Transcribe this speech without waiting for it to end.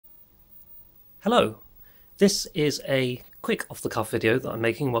Hello, this is a quick off-the-cuff video that I'm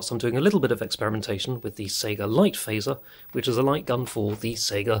making whilst I'm doing a little bit of experimentation with the Sega Light Phaser, which is a light gun for the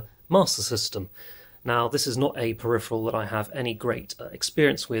Sega Master System. Now, this is not a peripheral that I have any great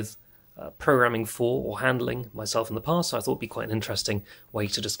experience with programming for or handling myself in the past, so I thought it'd be quite an interesting way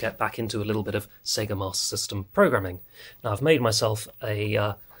to just get back into a little bit of Sega Master System programming. Now, I've made myself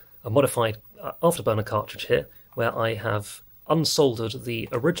a modified afterburner cartridge here, where I have unsoldered the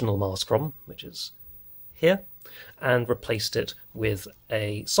original Master, which is here, and replaced it with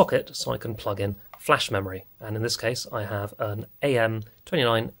a socket so I can plug in flash memory. And in this case I have an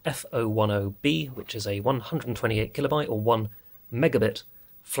AM29F010B, which is a 128 kilobyte or 1 megabit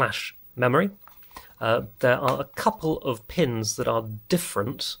flash memory. There are a couple of pins that are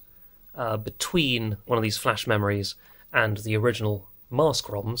different between one of these flash memories and the original mask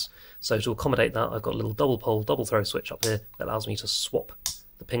ROMs, so to accommodate that I've got a little double pole, double throw switch up here that allows me to swap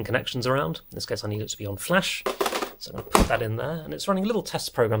the pin connections around. In this case I need it to be on flash, so I'm going to put that in there, and it's running a little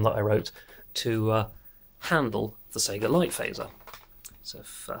test program that I wrote to handle the Sega Light Phaser. So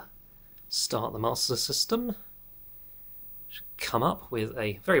if start the Master System, should come up with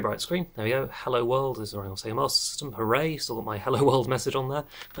a very bright screen. There we go, Hello World is running on Sega Master System, hooray, still got my Hello World message on there.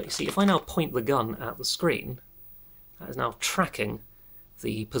 But you see, if I now point the gun at the screen, that is now tracking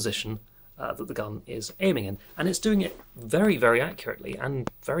the position that the gun is aiming in, and it's doing it very, very accurately and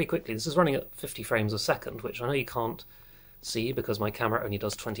very quickly. This is running at 50 frames a second, which I know you can't see because my camera only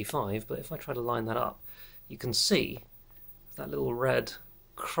does 25, but if I try to line that up, you can see that little red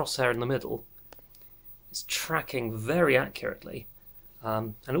crosshair in the middle is tracking very accurately,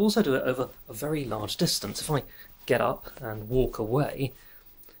 and it'll also do it over a very large distance. If I get up and walk away,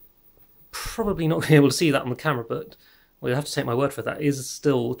 probably not going to be able to see that on the camera, but well, you'll have to take my word for it, that is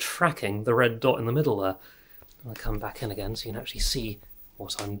still tracking the red dot in the middle there. I'll come back in again so you can actually see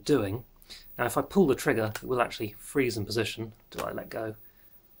what I'm doing. Now if I pull the trigger, it will actually freeze in position till I let go,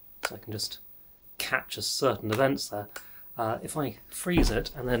 so I can just capture certain events there. If I freeze it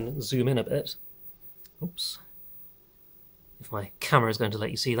and then zoom in a bit, oops, if my camera is going to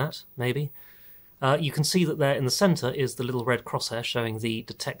let you see that, maybe, you can see that there in the centre is the little red crosshair showing the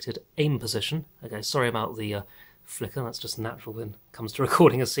detected aim position. Okay, sorry about the flicker, that's just natural when it comes to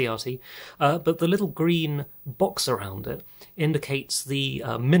recording a CRT. But the little green box around it indicates the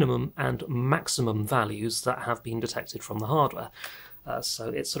minimum and maximum values that have been detected from the hardware. So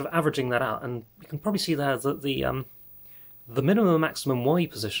it's sort of averaging that out, and you can probably see there that the minimum and maximum Y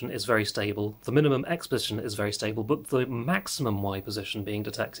position is very stable, the minimum X position is very stable, but the maximum Y position being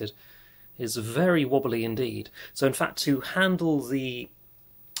detected is very wobbly indeed. So in fact, to handle the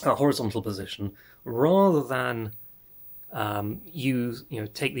horizontal position, rather than you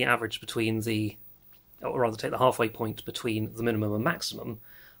take the average between the, or rather take the halfway point between the minimum and maximum,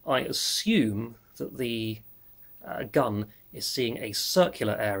 I assume that the gun is seeing a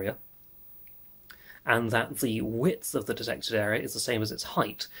circular area, and that the width of the detected area is the same as its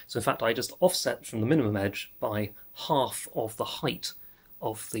height. So in fact I just offset from the minimum edge by half of the height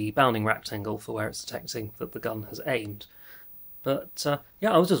of the bounding rectangle for where it's detecting that the gun has aimed. But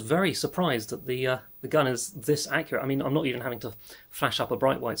yeah, I was just very surprised that the gun is this accurate. I mean, I'm not even having to flash up a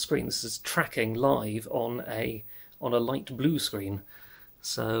bright white screen. This is tracking live on a light blue screen.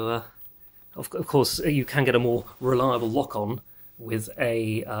 So of course you can get a more reliable lock-on with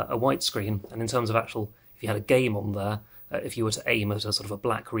a white screen. And in terms of actual, if you had a game on there, if you were to aim at a sort of a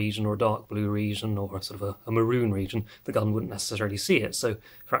black region or a dark blue region or a sort of a maroon region, the gun wouldn't necessarily see it. So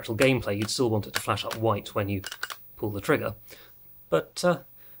for actual gameplay, you'd still want it to flash up white when you pull the trigger. But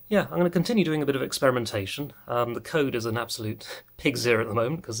yeah, I'm going to continue doing a bit of experimentation. The code is an absolute pig's ear at the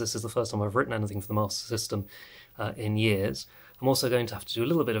moment, because this is the first time I've written anything for the Master System in years. I'm also going to have to do a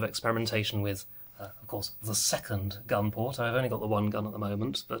little bit of experimentation with, of course, the second gun port. I've only got the one gun at the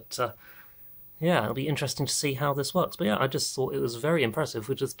moment, but yeah, it'll be interesting to see how this works. But yeah, I just thought it was very impressive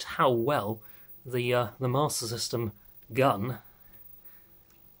with just how well the Master System gun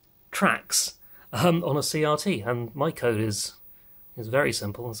tracks on a CRT, and my code is very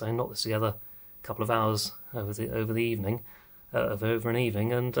simple. So I knocked this together a couple of hours over an evening,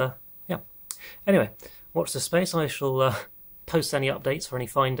 and yeah. Anyway, watch this space. I shall post any updates or any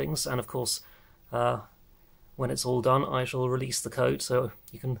findings, and of course, when it's all done, I shall release the code so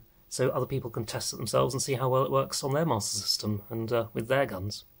other people can test it themselves and see how well it works on their Master System and with their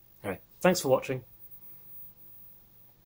guns. Anyway, thanks for watching.